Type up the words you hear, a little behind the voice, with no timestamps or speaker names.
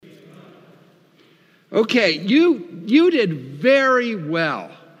Okay, you did very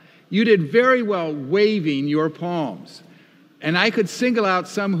well. You did very well waving your palms. And I could single out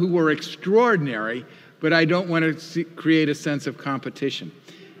some who were extraordinary, but I don't want to create a sense of competition.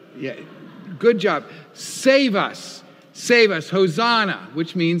 Yeah, good job. Save us. Save us. Hosanna,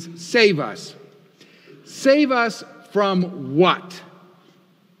 which means save us. Save us from what?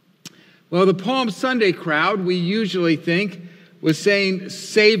 Well, the Palm Sunday crowd, we usually think, was saying,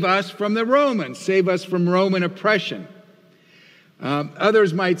 save us from the Romans, save us from Roman oppression.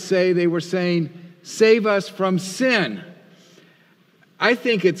 Others might say they were saying, save us from sin. I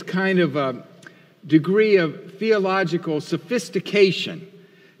think it's kind of a degree of theological sophistication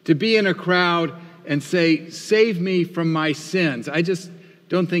to be in a crowd and say, save me from my sins. I just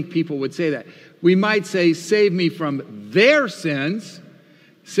don't think people would say that. We might say, save me from their sins,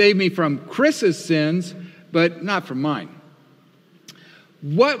 save me from Chris's sins, but not from mine.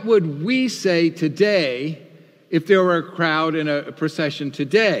 What would we say today if there were a crowd in a procession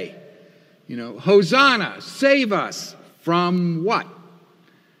today? You know, Hosanna, save us from what?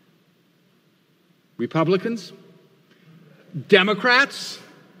 Republicans? Democrats?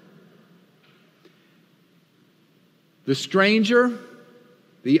 The stranger?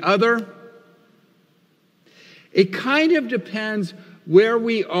 The other? It kind of depends where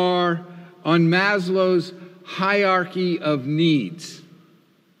we are on Maslow's hierarchy of needs.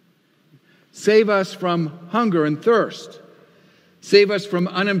 Save us from hunger and thirst. Save us from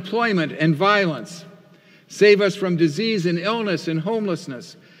unemployment and violence. Save us from disease and illness and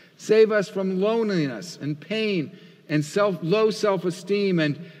homelessness. Save us from loneliness and pain and low self-esteem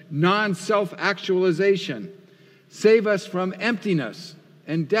and non-self-actualization. Save us from emptiness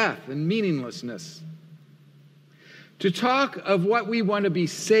and death and meaninglessness. To talk of what we want to be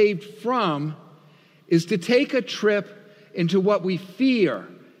saved from is to take a trip into what we fear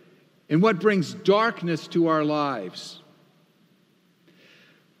and what brings darkness to our lives.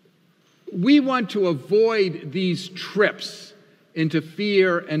 We want to avoid these trips into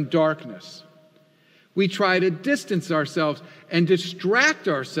fear and darkness. We try to distance ourselves and distract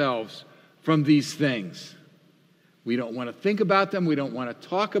ourselves from these things. We don't want to think about them. We don't want to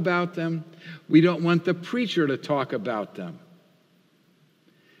talk about them. We don't want the preacher to talk about them.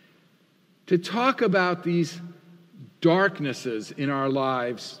 To talk about these darknesses in our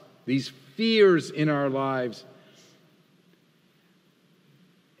lives, these fears in our lives,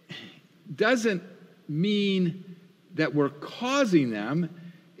 doesn't mean that we're causing them.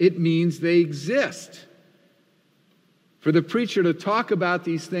 It means they exist. For the preacher to talk about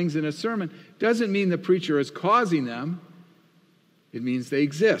these things in a sermon doesn't mean the preacher is causing them. It means they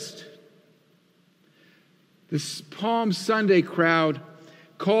exist. This Palm Sunday crowd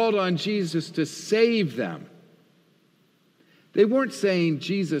called on Jesus to save them. They weren't saying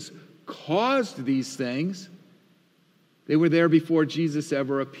Jesus caused these things. They were there before Jesus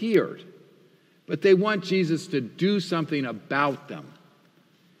ever appeared. But they want Jesus to do something about them.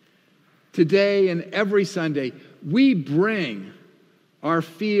 Today and every Sunday, we bring our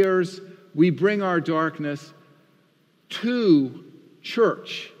fears, we bring our darkness to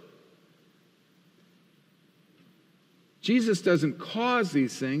church. Jesus doesn't cause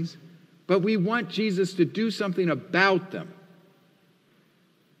these things, but we want Jesus to do something about them.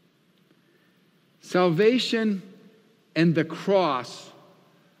 Salvation and the cross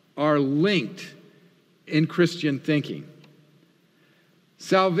are linked in Christian thinking.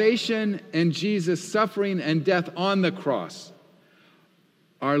 Salvation and Jesus' suffering and death on the cross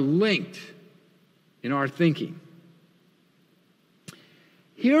are linked in our thinking.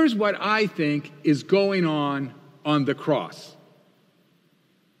 Here's what I think is going on the cross.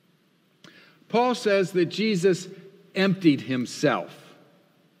 Paul says that Jesus emptied himself.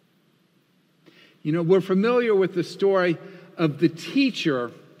 You know, we're familiar with the story of the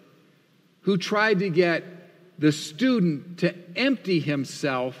teacher who tried to get the student to empty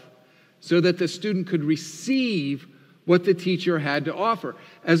himself so that the student could receive what the teacher had to offer.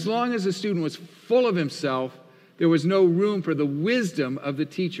 As long as the student was full of himself, there was no room for the wisdom of the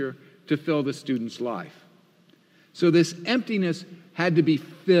teacher to fill the student's life. So this emptiness had to be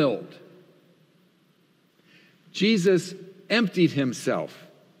filled. Jesus emptied himself.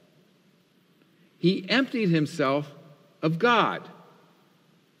 He emptied himself of God.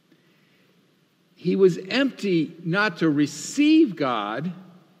 He was empty not to receive God,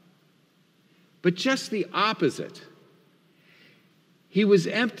 but just the opposite. He was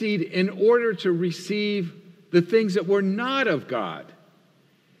emptied in order to receive the things that were not of God.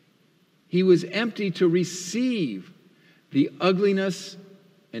 He was empty to receive the ugliness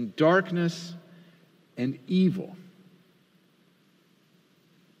and darkness and evil.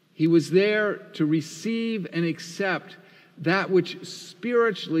 He was there to receive and accept that which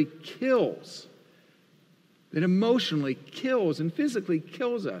spiritually kills, that emotionally kills and physically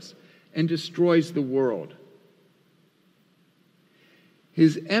kills us and destroys the world.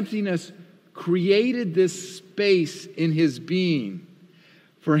 His emptiness created this space in his being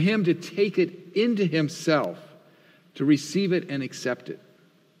for him to take it into himself, to receive it and accept it.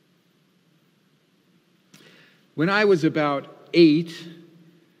 When I was about 8,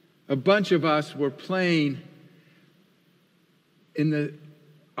 a bunch of us were playing in the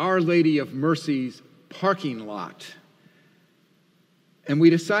Our Lady of Mercy's parking lot. And we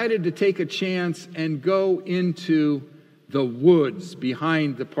decided to take a chance and go into the woods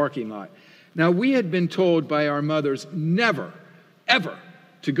behind the parking lot. Now, we had been told by our mothers never, ever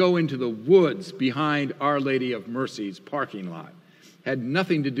to go into the woods behind Our Lady of Mercy's parking lot. Had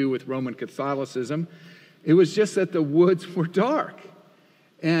nothing to do with Roman Catholicism. It was just that the woods were dark.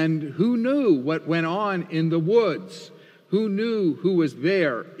 And who knew what went on in the woods? Who knew who was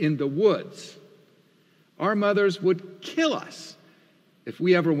there in the woods? Our mothers would kill us if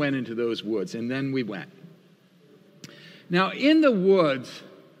we ever went into those woods, and then we went. Now, in the woods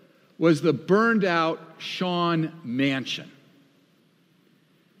was the burned-out Shawn Mansion.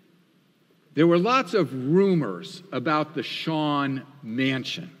 There were lots of rumors about the Shawn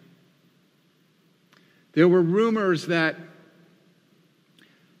Mansion. There were rumors that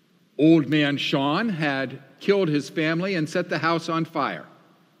Old Man Shawn had killed his family and set the house on fire.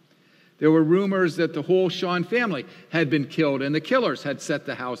 There were rumors that the whole Shawn family had been killed and the killers had set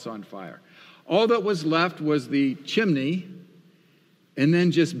the house on fire. All that was left was the chimney and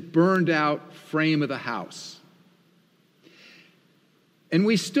then just burned out frame of the house. And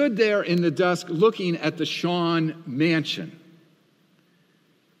we stood there in the dusk looking at the Shawn Mansion,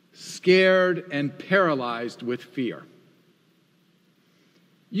 scared and paralyzed with fear.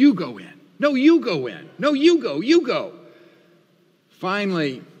 You go in. No, you go in. No, you go.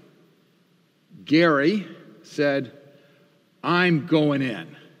 Finally, Gary said, I'm going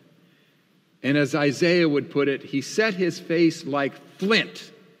in. And as Isaiah would put it, he set his face like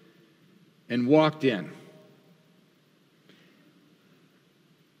flint and walked in.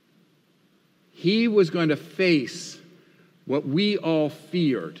 He was going to face what we all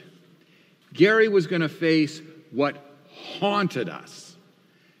feared. Gary was going to face what haunted us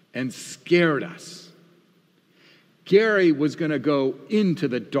and scared us. Gary was going to go into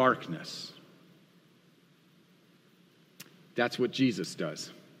the darkness. That's what Jesus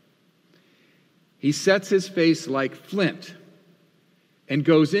does. He sets his face like flint and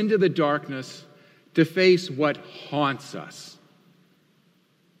goes into the darkness to face what haunts us.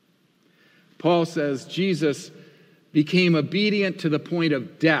 Paul says Jesus became obedient to the point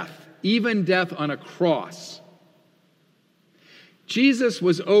of death, even death on a cross. Jesus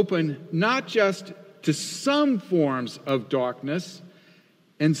was open not just to some forms of darkness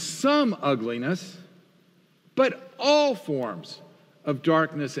and some ugliness, but all forms of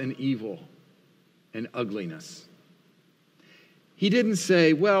darkness and evil and ugliness. He didn't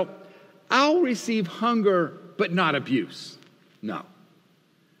say, well, I'll receive hunger, but not abuse. No.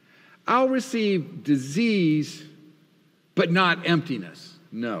 I'll receive disease, but not emptiness.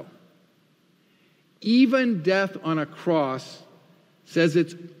 No. Even death on a cross says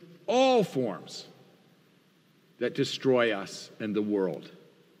it's all forms that destroy us and the world.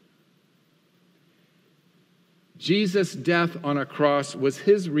 Jesus' death on a cross was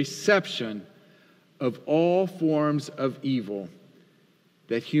his reception of all forms of evil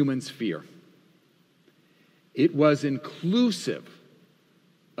that humans fear. It was inclusive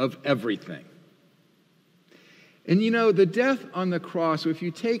of everything. And you know, the death on the cross, if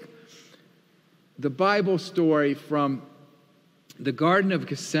you take the Bible story from the Garden of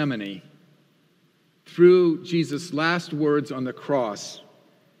Gethsemane through Jesus' last words on the cross,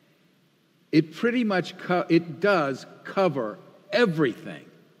 it pretty much it does cover everything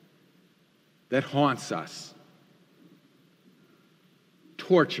that haunts us.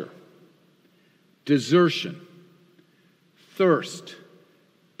 Torture, desertion, thirst,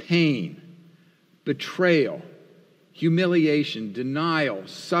 pain, betrayal, humiliation, denial,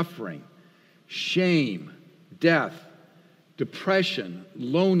 suffering, shame, death, depression,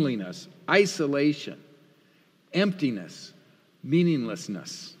 loneliness, isolation, emptiness,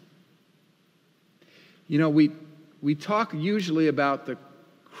 meaninglessness. You know, we talk usually about the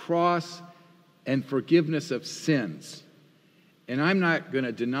cross and forgiveness of sins. And I'm not going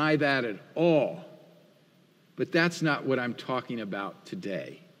to deny that at all. But that's not what I'm talking about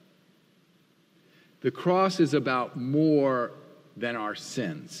today. The cross is about more than our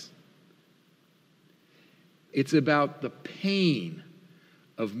sins. It's about the pain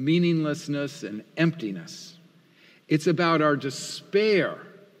of meaninglessness and emptiness. It's about our despair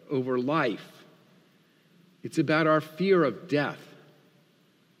over life. It's about our fear of death.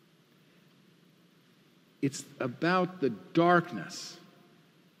 It's about the darkness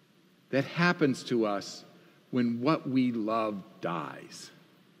that happens to us when what we love dies.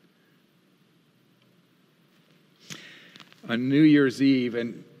 On New Year's Eve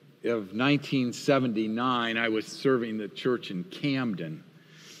of 1979, I was serving the church in Camden,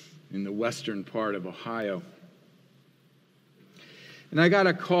 in the western part of Ohio. And I got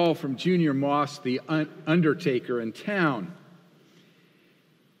a call from Junior Moss, the undertaker in town.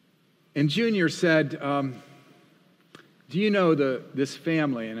 And Junior said, do you know this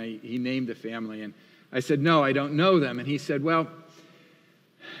family? And he named the family. And I said, no, I don't know them. And he said, well,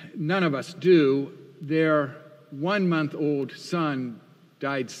 none of us do. Their 1-month-old son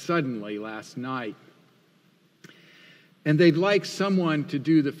died suddenly last night. And they'd like someone to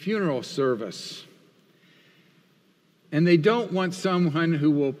do the funeral service. And they don't want someone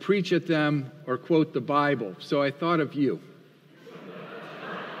who will preach at them or quote the Bible. So I thought of you.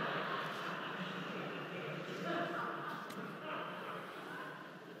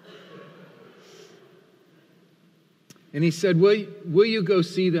 And he said, will you go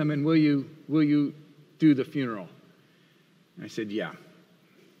see them and will you do the funeral? And I said, yeah.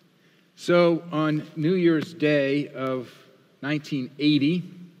 So on New Year's Day of 1980,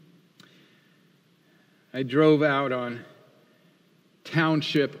 I drove out on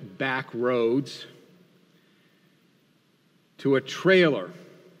township back roads to a trailer.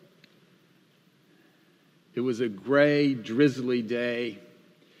 It was a gray, drizzly day.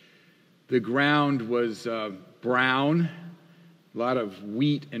 The ground was brown, a lot of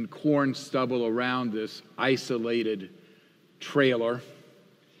wheat and corn stubble around this isolated trailer.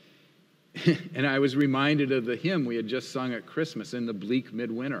 And I was reminded of the hymn we had just sung at Christmas, In the Bleak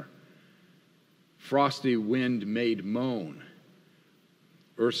Midwinter. Frosty wind made moan.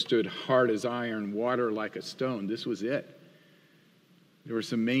 Earth stood hard as iron, water like a stone. This was it. There were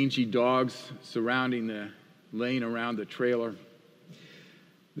some mangy dogs laying around the trailer.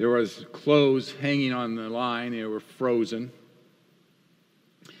 There was clothes hanging on the line. They were frozen.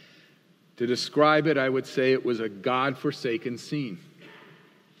 To describe it, I would say it was a God-forsaken scene.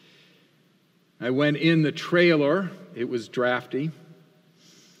 I went in the trailer. It was drafty.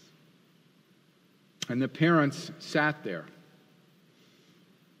 And the parents sat there.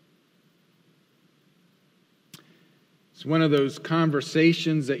 It's one of those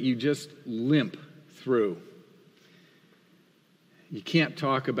conversations that you just limp through. You can't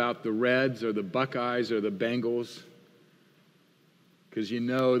talk about the Reds or the Buckeyes or the Bengals because you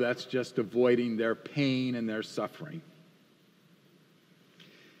know that's just avoiding their pain and their suffering.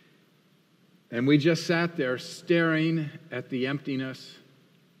 And we just sat there staring at the emptiness,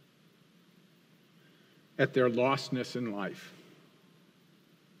 at their lostness in life.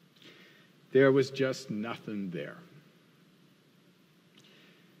 There was just nothing there.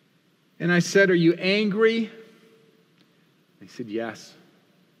 And I said, "Are you angry?" They said, "Yes."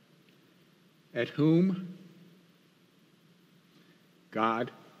 "At whom?"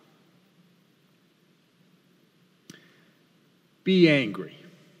 "God." "Be angry."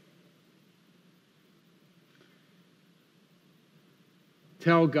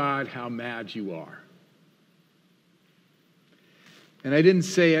 "Tell God how mad you are." And I didn't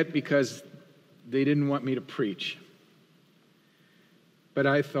say it because they didn't want me to preach. But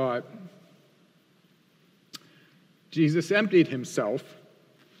I thought, Jesus emptied himself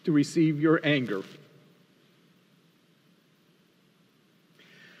to receive your anger.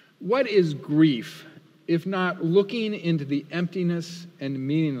 What is grief if not looking into the emptiness and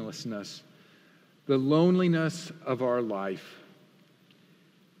meaninglessness, the loneliness of our life?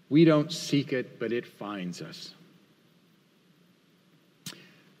 We don't seek it, but it finds us.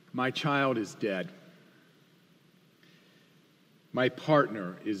 My child is dead. My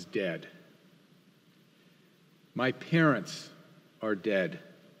partner is dead. My parents are dead.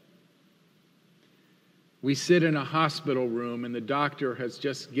 We sit in a hospital room and the doctor has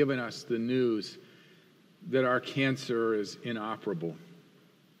just given us the news that our cancer is inoperable.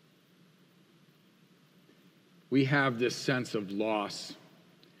 We have this sense of loss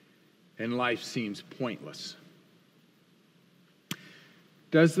and life seems pointless.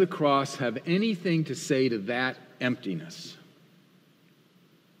 Does the cross have anything to say to that emptiness?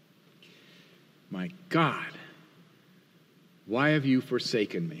 My God, why have you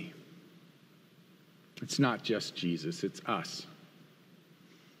forsaken me? It's not just Jesus, it's us.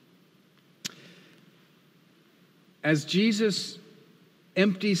 As Jesus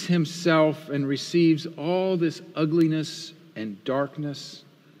empties himself and receives all this ugliness and darkness.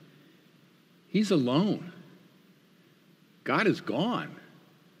 He's alone. God is gone.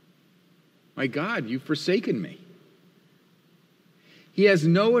 My God, you've forsaken me. He has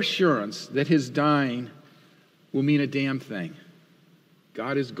no assurance that his dying will mean a damn thing.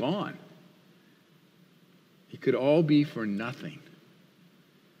 God is gone. It could all be for nothing.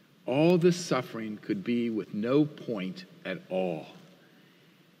 All this suffering could be with no point at all.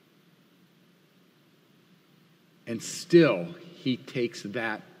 And still, he takes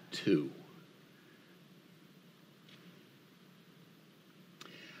that too.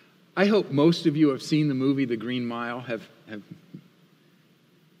 I hope most of you have seen the movie The Green Mile.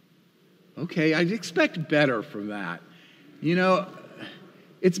 Okay, I'd expect better from that. You know,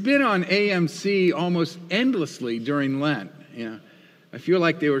 it's been on AMC almost endlessly during Lent. You know, I feel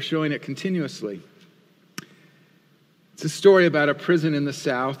like they were showing it continuously. It's a story about a prison in the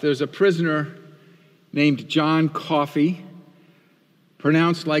South. There's a prisoner named John Coffey,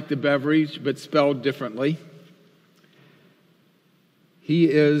 pronounced like the beverage, but spelled differently. He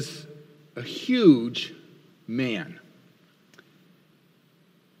is a huge man.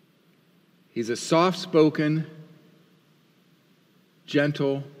 He's a soft-spoken,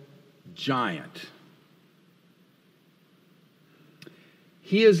 gentle giant.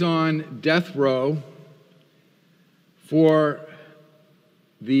 He is on death row for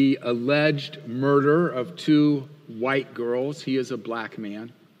the alleged murder of 2 white girls. He is a black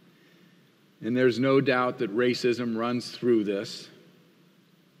man. And there's no doubt that racism runs through this.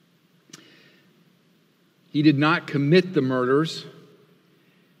 He did not commit the murders.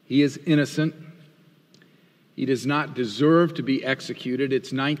 He is innocent. He does not deserve to be executed.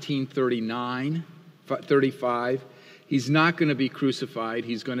 It's 1935. He's not going to be crucified.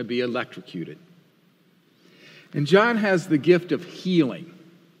 He's going to be electrocuted. And John has the gift of healing.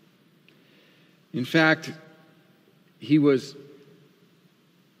 In fact, he was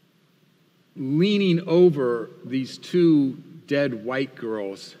leaning over these 2 dead white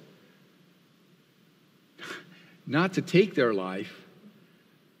girls, not to take their life,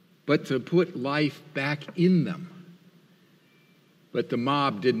 but to put life back in them. But the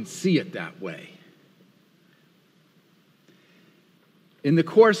mob didn't see it that way. In the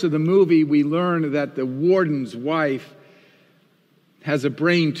course of the movie, we learn that the warden's wife has a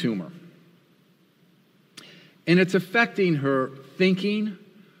brain tumor. And it's affecting her thinking,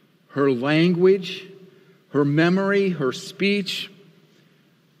 her language, her memory, her speech,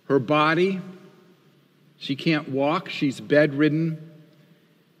 her body. She can't walk. She's bedridden.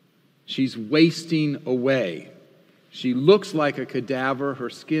 She's wasting away. She looks like a cadaver. Her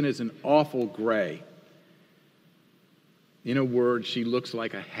skin is an awful gray. In a word, she looks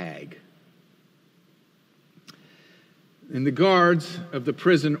like a hag. And the guards of the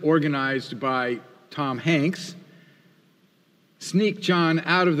prison, organized by Tom Hanks, sneak John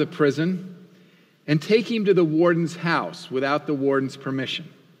out of the prison and take him to the warden's house without the warden's permission.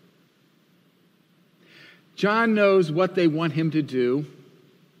 John knows what they want him to do.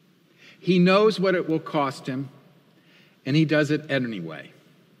 He knows what it will cost him, and he does it anyway.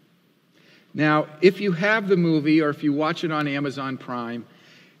 Now, if you have the movie or if you watch it on Amazon Prime,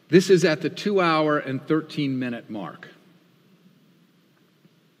 this is at the 2-hour and 13-minute mark.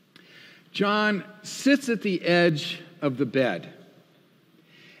 John sits at the edge of the bed,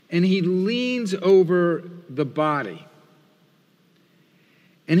 and he leans over the body,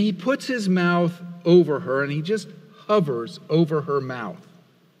 and he puts his mouth over her, and he just hovers over her mouth.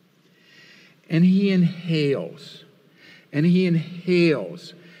 And he inhales, and he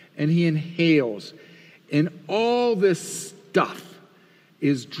inhales, and he inhales. And all this stuff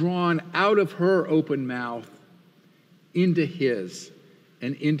is drawn out of her open mouth into his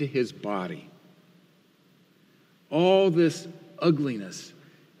and into his body. All this ugliness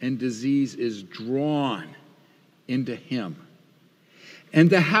and disease is drawn into him. And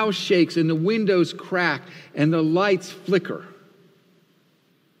the house shakes, and the windows crack, and the lights flicker.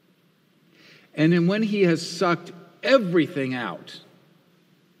 And then when he has sucked everything out,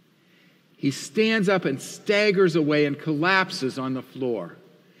 he stands up and staggers away and collapses on the floor.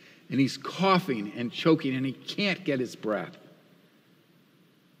 And he's coughing and choking, and he can't get his breath.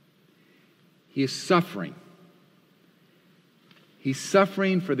 He is suffering. He's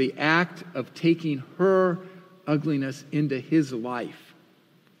suffering for the act of taking her ugliness into his life.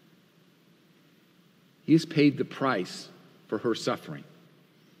 He has paid the price for her suffering.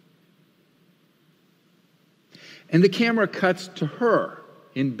 And the camera cuts to her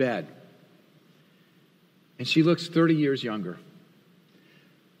in bed. And she looks 30 years younger.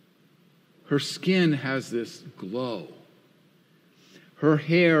 Her skin has this glow. Her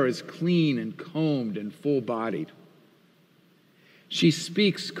hair is clean and combed and full-bodied. She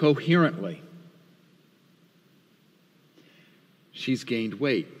speaks coherently. She's gained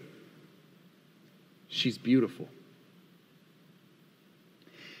weight. She's beautiful.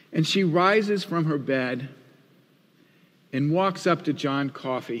 And she rises from her bed and walks up to John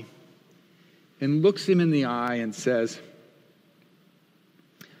Coffey and looks him in the eye and says,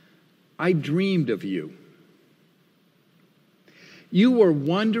 I dreamed of you. You were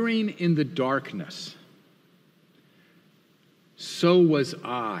wandering in the darkness. So was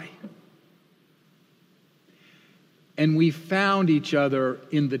I. And we found each other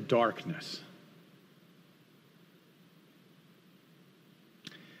in the darkness.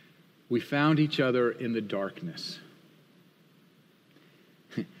 We found each other in the darkness.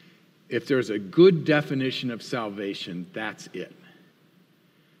 If there's a good definition of salvation, that's it.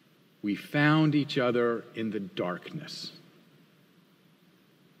 We found each other in the darkness.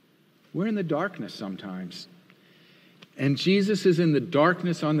 We're in the darkness sometimes. And Jesus is in the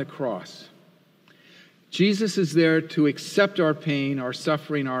darkness on the cross. Jesus is there to accept our pain, our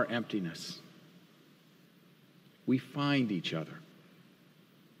suffering, our emptiness. We find each other.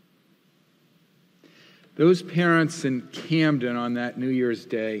 Those parents in Camden on that New Year's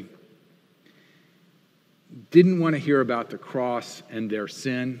Day didn't want to hear about the cross and their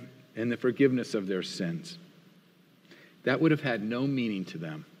sin and the forgiveness of their sins. That would have had no meaning to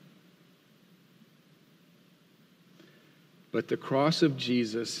them. But the cross of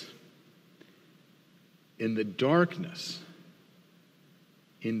Jesus in the darkness,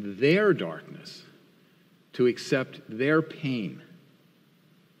 in their darkness, to accept their pain,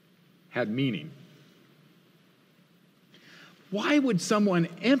 had meaning. Why would someone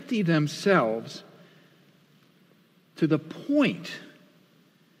empty themselves to the point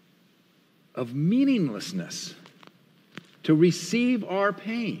of meaninglessness to receive our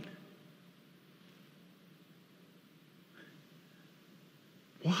pain?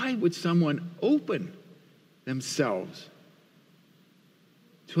 Why would someone open themselves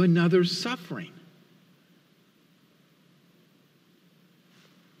to another's suffering?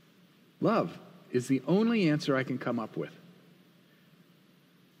 Love is the only answer I can come up with.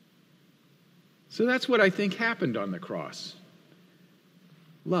 So that's what I think happened on the cross.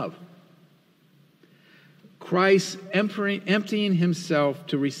 Love. Christ emptying himself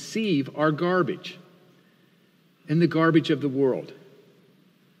to receive our garbage and the garbage of the world.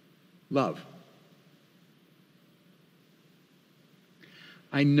 Love.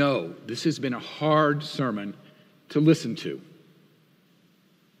 I know this has been a hard sermon to listen to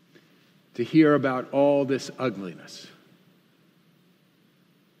hear about all this ugliness.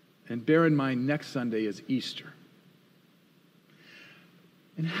 And bear in mind, next Sunday is Easter.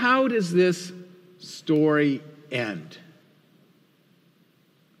 And how does this story end?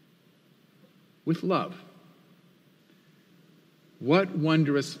 With love. What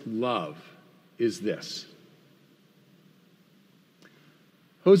wondrous love is this?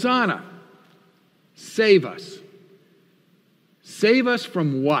 Hosanna, save us. Save us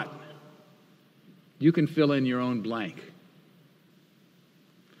from what? You can fill in your own blank.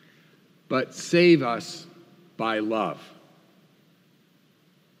 But save us by love.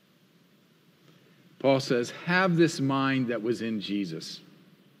 Paul says, have this mind that was in Jesus.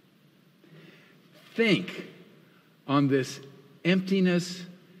 Think on this emptiness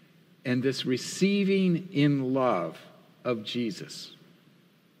and this receiving in love of Jesus.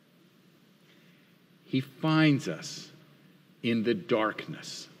 He finds us in the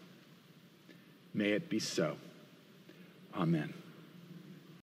darkness. May it be so. Amen.